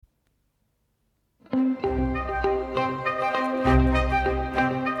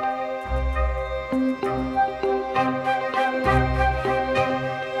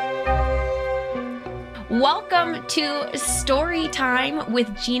to Story Time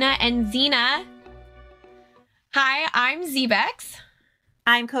with Gina and Xena. Hi, I'm Zbex.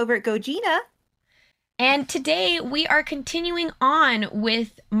 I'm Covert Go Gina. And today we are continuing on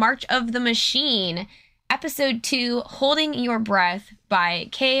with March of the Machine, Episode 2, Holding Your Breath by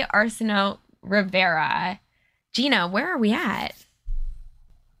Kay Arsenault Rivera. Gina, where are we at?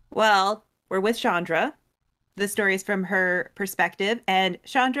 Well, we're with Chandra. The story is from her perspective, and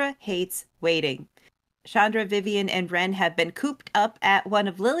Chandra hates waiting. Chandra, Vivian, and Ren have been cooped up at one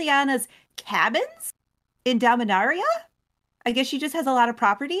of Liliana's cabins in Dominaria. I guess she just has a lot of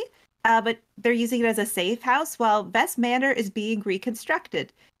property, but they're using it as a safe house while Vess Manor is being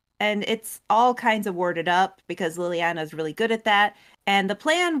reconstructed. And it's all kinds of warded up because Liliana's really good at that. And the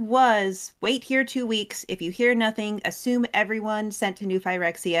plan was wait here 2 weeks. If you hear nothing, assume everyone sent to New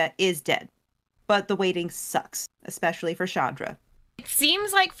Phyrexia is dead. But the waiting sucks, especially for Chandra. It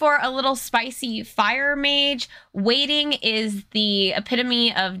seems like for a little spicy fire mage, waiting is the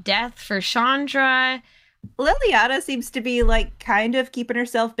epitome of death for Chandra. Liliana seems to be like kind of keeping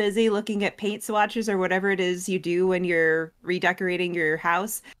herself busy looking at paint swatches or whatever it is you do when you're redecorating your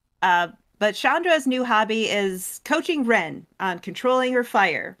house. But Chandra's new hobby is coaching Ren on controlling her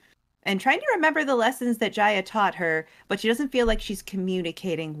fire and trying to remember the lessons that Jaya taught her, but she doesn't feel like she's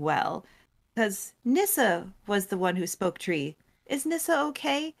communicating well. Because Nissa was the one who spoke tree. Is Nissa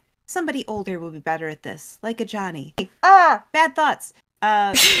okay? Somebody older will be better at this, like a Johnny. Bad thoughts.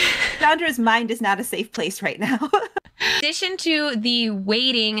 Chandra's mind is not a safe place right now. In addition to the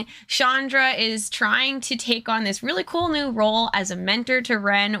waiting, Chandra is trying to take on this really cool new role as a mentor to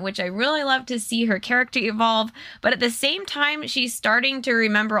Ren, which I really love to see her character evolve. But at the same time, she's starting to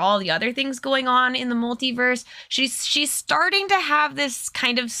remember all the other things going on in the multiverse. She's starting to have this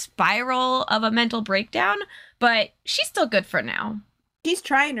kind of spiral of a mental breakdown, but she's still good for now. She's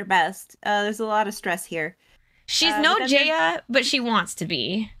trying her best. There's a lot of stress here. She's no Jaya, but she wants to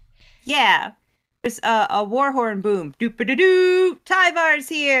be. Yeah. There's a war horn boom. Doop-a-doo-doo! Tyvar's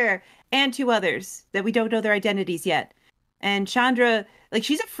here! And two others that we don't know their identities yet. And Chandra, like,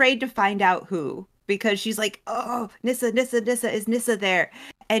 she's afraid to find out who. Because she's like, oh, Nissa, is Nissa there?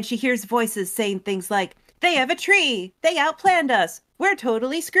 And she hears voices saying things like, they have a tree! They outplanned us! We're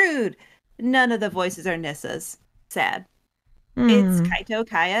totally screwed! None of the voices are Nissa's. Sad. It's Kaito,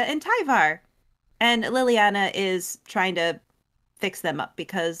 Kaya, and Tyvar. And Liliana is trying to fix them up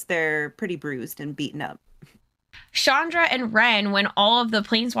because they're pretty bruised and beaten up. Chandra and Ren, when all of the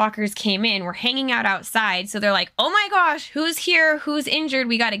planeswalkers came in, were hanging out outside. So they're like, oh my gosh, who's here? Who's injured?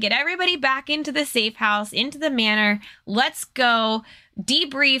 We got to get everybody back into the safe house, into the manor. Let's go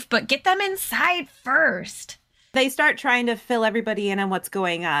debrief, but get them inside first. They start trying to fill everybody in on what's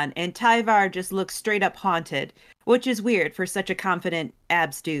going on, and Tyvar just looks straight up haunted, which is weird for such a confident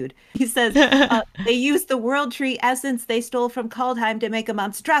abs dude. He says, they used the world tree essence they stole from Kaldheim to make a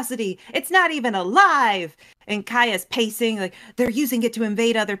monstrosity. It's not even alive! And Kaya's pacing, like, they're using it to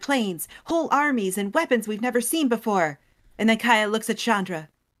invade other planes, whole armies and weapons we've never seen before. And then Kaya looks at Chandra.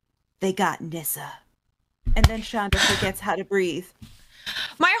 They got Nissa. And then Chandra forgets how to breathe.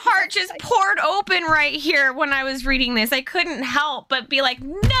 My heart just poured open right here when I was reading this. I couldn't help but be like,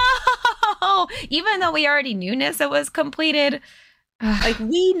 no! Even though we already knew Nissa was completed. Like,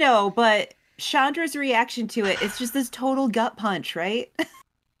 we know, but Chandra's reaction to it, it's just this total gut punch, right?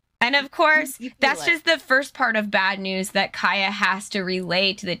 And of course, that's just the first part of bad news that Kaya has to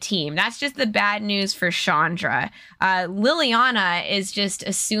relay to the team. That's just the bad news for Chandra. Liliana is just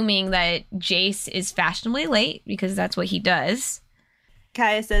assuming that Jace is fashionably late because that's what he does.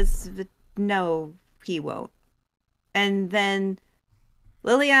 Kaya says, no, he won't. And then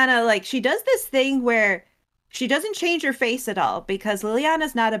Liliana, like, she does this thing where she doesn't change her face at all because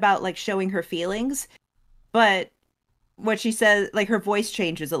Liliana's not about, like, showing her feelings. But what she says, like, her voice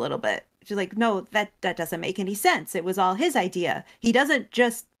changes a little bit. She's like, no, that doesn't make any sense. It was all his idea. He doesn't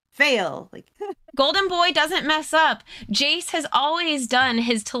just fail. Like, Golden Boy doesn't mess up. Jace has always done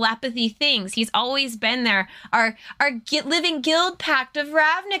his telepathy things. He's always been there. Our living guild pact of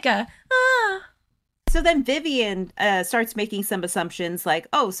Ravnica. So then Vivian starts making some assumptions like,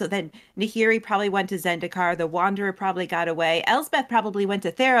 oh, so then Nahiri probably went to Zendikar, the Wanderer probably got away, Elspeth probably went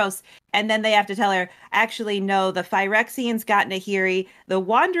to Theros, and then they have to tell her, actually, no, the Phyrexians got Nahiri, the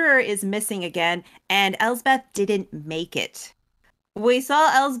Wanderer is missing again, and Elspeth didn't make it. We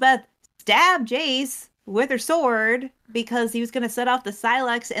saw Elspeth stab Jace with her sword because he was going to set off the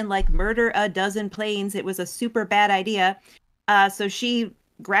Silex and, like, murder a dozen planes. It was a super bad idea. So she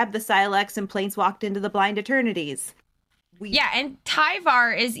grabbed the Silex and planeswalked into the Blind Eternities. Yeah, and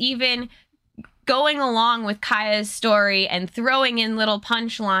Tyvar is even going along with Kaya's story and throwing in little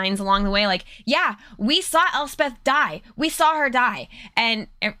punchlines along the way, like, yeah, we saw Elspeth die. We saw her die. And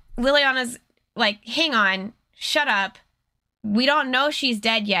Liliana's like, hang on, shut up. We don't know she's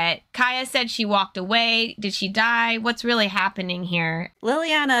dead yet. Kaya said she walked away. Did she die? What's really happening here?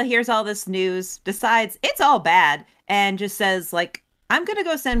 Liliana hears all this news, decides it's all bad, and just says, like, I'm going to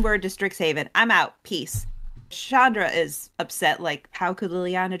go send word to Strixhaven. I'm out. Peace. Chandra is upset, like, how could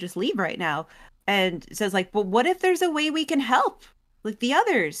Liliana just leave right now? And says, like, but what if there's a way we can help? Like the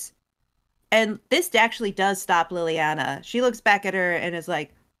others. And this actually does stop Liliana. She looks back at her and is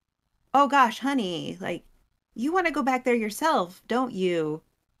like, oh gosh, honey, like, you want to go back there yourself, don't you?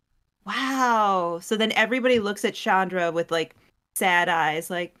 Wow. So then everybody looks at Chandra with like sad eyes,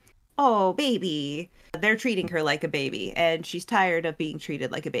 like, oh, baby. They're treating her like a baby, and she's tired of being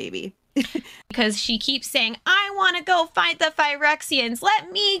treated like a baby. Because she keeps saying, I want to go fight the Phyrexians.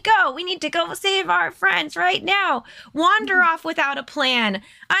 Let me go. We need to go save our friends right now. Wander off without a plan.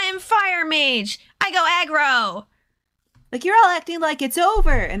 I am Fire Mage. I go aggro. Like, you're all acting like it's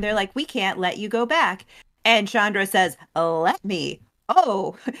over. And they're like, we can't let you go back. And Chandra says, let me.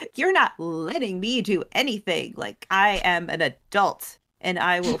 Oh, you're not letting me do anything. Like, I am an adult and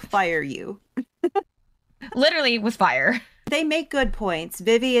I will fire you. Literally with fire. They make good points.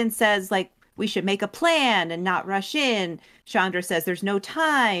 Vivian says, like, we should make a plan and not rush in. Chandra says there's no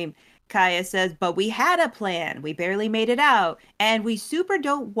time. Kaya says, but we had a plan. We barely made it out. And we super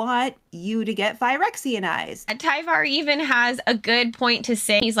don't want you to get Phyrexianized. Tyvar even has a good point to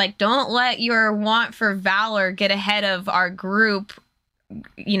say. He's like, don't let your want for valor get ahead of our group.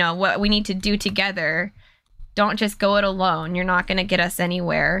 You know, what we need to do together. Don't just go it alone. You're not going to get us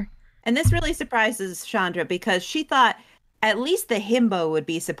anywhere. And this really surprises Chandra because she thought at least the himbo would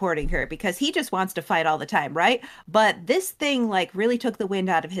be supporting her because he just wants to fight all the time, right? But this thing like really took the wind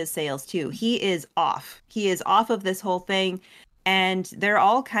out of his sails too. He is off. He is off of this whole thing. And they're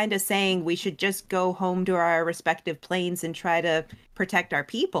all kind of saying we should just go home to our respective planes and try to protect our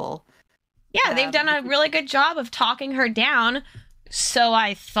people. Yeah, they've done a really good job of talking her down. So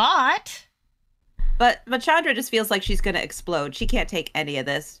I thought. But Chandra just feels like she's going to explode. She can't take any of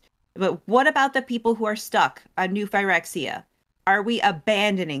this. But what about the people who are stuck on New Phyrexia? Are we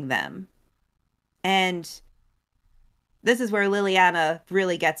abandoning them? And this is where Liliana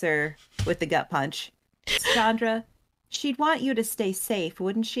really gets her with the gut punch. Chandra, she'd want you to stay safe,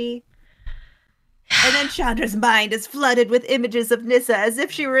 wouldn't she? And then Chandra's mind is flooded with images of Nissa as if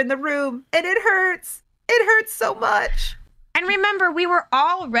she were in the room. And it hurts. It hurts so much. And remember, we were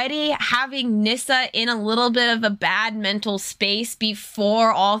already having Nissa in a little bit of a bad mental space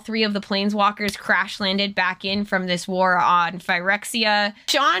before all three of the planeswalkers crash landed back in from this war on Phyrexia.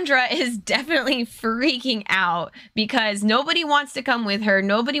 Chandra is definitely freaking out because nobody wants to come with her.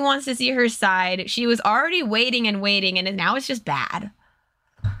 Nobody wants to see her side. She was already waiting, and now it's just bad.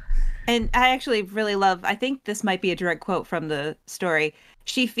 And I actually really love, I think this might be a direct quote from the story.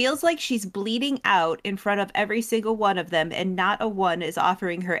 She feels like she's bleeding out in front of every single one of them, and not a one is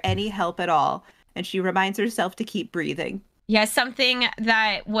offering her any help at all. And she reminds herself to keep breathing. Yes, something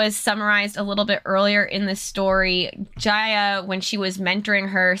that was summarized a little bit earlier in the story. Jaya, when she was mentoring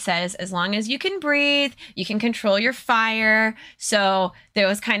her, says, as long as you can breathe, you can control your fire. So there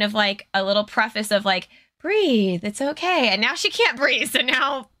was kind of like a little preface of like, breathe, it's okay. And now she can't breathe. So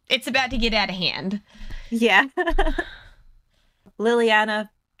now it's about to get out of hand. Yeah. Liliana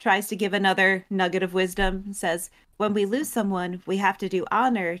tries to give another nugget of wisdom and says, when we lose someone, we have to do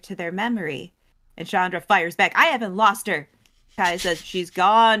honor to their memory. And Chandra fires back, I haven't lost her. Kaya says, she's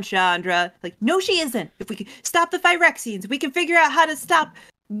gone, Chandra. Like, no, she isn't. If we can stop the Phyrexians, we can figure out how to stop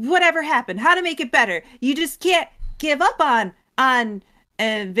whatever happened, how to make it better. You just can't give up on. And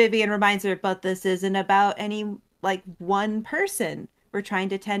Vivian reminds her, but this isn't about any, like, one person. We're trying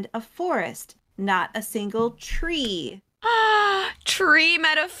to tend a forest, not a single tree. Tree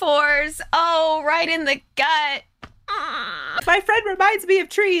metaphors. Oh, right in the gut. My friend reminds me of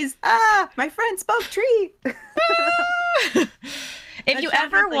trees. My friend spoke tree. If you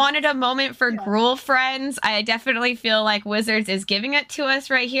ever wanted a moment for Gruul friends, I definitely feel like Wizards is giving it to us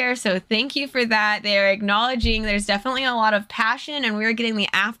right here. So thank you for that. They're acknowledging there's definitely a lot of passion, and we're getting the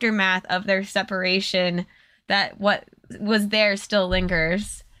aftermath of their separation, that what was there still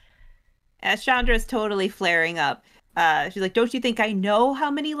lingers. As Chandra's totally flaring up. She's like, don't you think I know how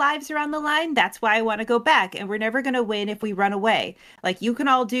many lives are on the line? That's why I want to go back. And we're never going to win if we run away. Like, you can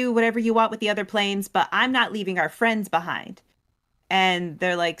all do whatever you want with the other planes, but I'm not leaving our friends behind. And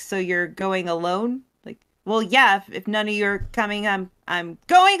they're like, so you're going alone? Like, well, yeah, if none of you are coming, I'm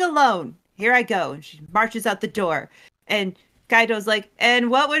going alone. Here I go. And she marches out the door. And Kaido's like, and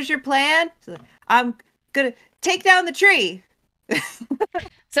what was your plan? She's like, I'm gonna take down the tree.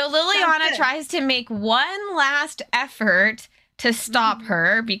 So Liliana tries to make one last effort to stop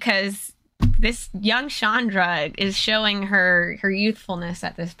her because this young Chandra is showing her youthfulness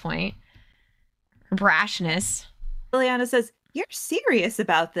at this point, her brashness. Liliana says, "You're serious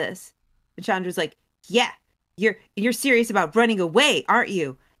about this?" And Chandra's like, "Yeah, you're serious about running away, aren't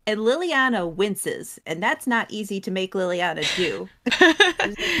you?" And Liliana winces, and that's not easy to make Liliana do.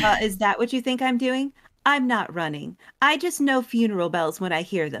 Is that what you think I'm doing? I'm not running. I just know funeral bells when I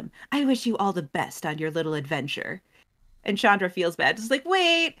hear them. I wish you all the best on your little adventure. And Chandra feels bad. It's like,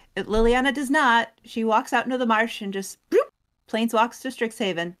 wait. Liliana does not. She walks out into the marsh and just bloop, planeswalks to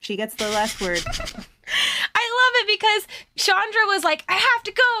Strixhaven. She gets the last word. I love it because Chandra was like, I have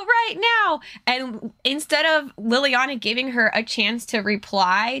to go right now. And instead of Liliana giving her a chance to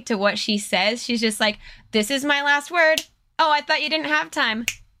reply to what she says, she's just like, this is my last word. Oh, I thought you didn't have time.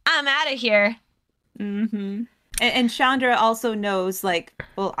 I'm out of here. Mm-hmm. And Chandra also knows, like,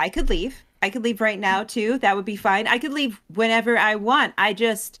 well, I could leave. I could leave right now, too. That would be fine. I could leave whenever I want. I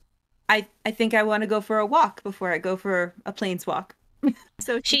think I want to go for a walk before I go for a planeswalk.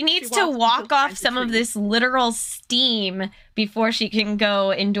 So she needs to walk off some of this literal steam before she can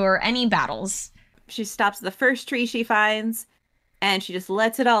go endure any battles. She stops at the first tree she finds, and she just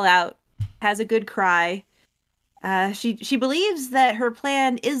lets it all out, has a good cry. She believes that her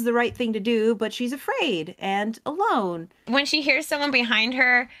plan is the right thing to do, but she's afraid and alone. When she hears someone behind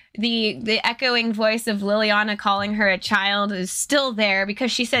her, the echoing voice of Liliana calling her a child is still there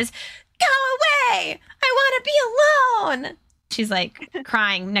because she says, "Go away! I want to be alone!" She's like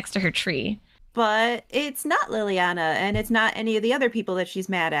crying next to her tree. But it's not Liliana, and it's not any of the other people that she's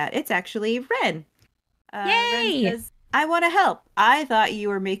mad at. It's actually Ren. Yay! Ren says, I want to help. I thought you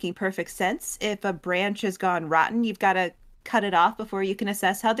were making perfect sense. If a branch has gone rotten, you've got to cut it off before you can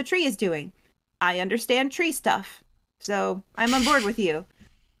assess how the tree is doing. I understand tree stuff, so I'm on board with you.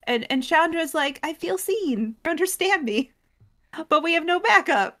 And Chandra's like, I feel seen. You understand me. But we have no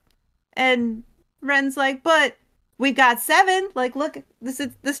backup. And Ren's like, but we've got 7. Like, look,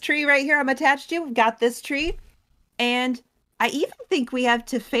 this tree right here I'm attached to. We've got this tree. And I even think we have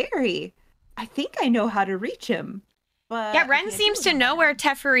Teferi. I think I know how to reach him. But yeah, Ren seems to know where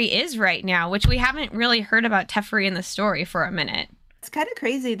Teferi is right now, which we haven't really heard about Teferi in the story for a minute. It's kind of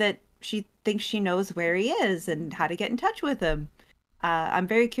crazy that she thinks she knows where he is and how to get in touch with him. I'm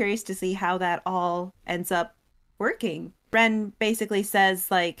very curious to see how that all ends up working. Ren basically says,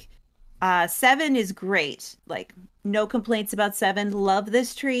 like, 7 is great. Like, no complaints about 7. Love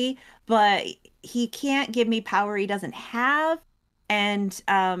this tree, but he can't give me power he doesn't have. And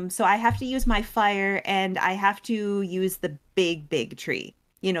so I have to use my fire, and I have to use the big tree.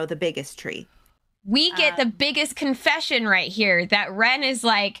 You know, the biggest tree. We get the biggest confession right here that Ren is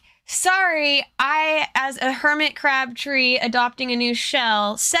like, sorry, I, as a hermit crab tree adopting a new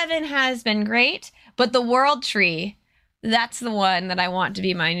shell, 7 has been great, but the world tree, that's the one that I want to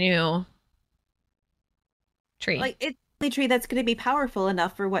be my new tree. Like, it's the tree that's going to be powerful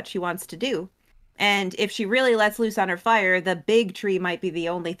enough for what she wants to do. And if she really lets loose on her fire, the big tree might be the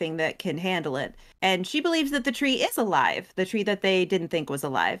only thing that can handle it. And she believes that the tree is alive, the tree that they didn't think was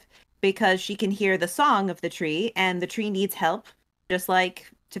alive, because she can hear the song of the tree, and the tree needs help, just like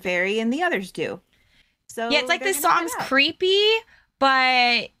Teferi and the others do. So yeah, it's like this song's creepy,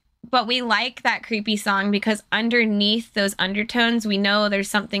 but we like that creepy song because underneath those undertones, we know there's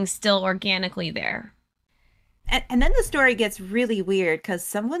something still organically there. And then the story gets really weird because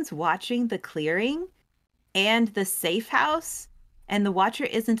someone's watching the clearing and the safe house, and the watcher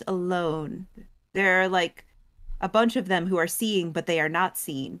isn't alone. There are like a bunch of them who are seeing, but they are not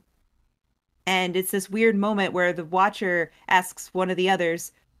seen. And it's this weird moment where the watcher asks one of the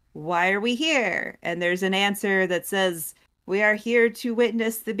others, why are we here? And there's an answer that says, we are here to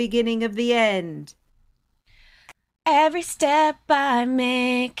witness the beginning of the end. Every step I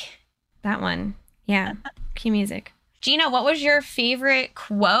make. That one. Yeah. Cue music. Gina, what was your favorite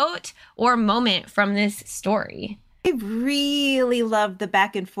quote or moment from this story? I really loved the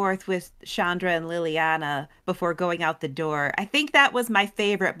back and forth with Chandra and Liliana before going out the door. I think that was my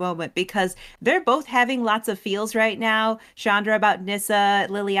favorite moment because they're both having lots of feels right now. Chandra about Nissa,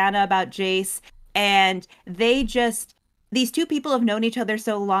 Liliana about Jace. And these two people have known each other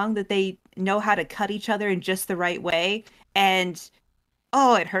so long that they know how to cut each other in just the right way. And,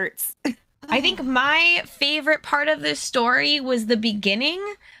 oh, it hurts. I think my favorite part of this story was the beginning.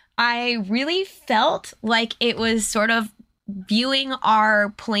 I really felt like it was sort of viewing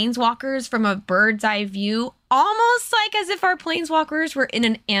our planeswalkers from a bird's eye view, almost like as if our planeswalkers were in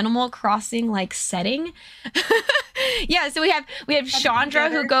an Animal Crossing like setting. Yeah, so we have Chandra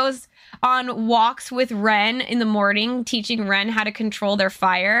who together. goes on walks with Ren in the morning, teaching Ren how to control their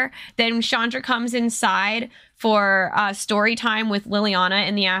fire. Then Chandra comes inside for story time with Liliana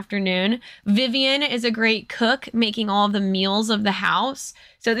in the afternoon. Vivian is a great cook, making all of the meals of the house.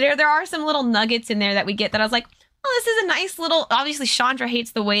 So there are some little nuggets in there that we get that I was like, oh, this is a nice little. Obviously, Chandra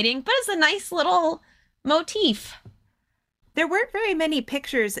hates the waiting, but it's a nice little motif. There weren't very many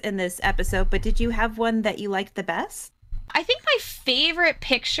pictures in this episode, but did you have one that you liked the best? I think my favorite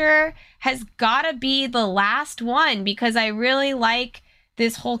picture has got to be the last one because I really like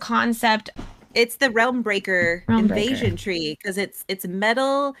this whole concept. It's the Realm Breaker Realm invasion Breaker. tree because it's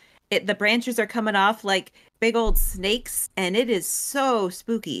metal. The branches are coming off like big old snakes, and it is so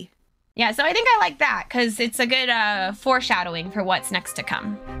spooky. Yeah, so I think I like that because it's a good foreshadowing for what's next to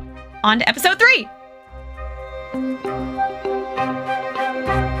come. On to episode 3.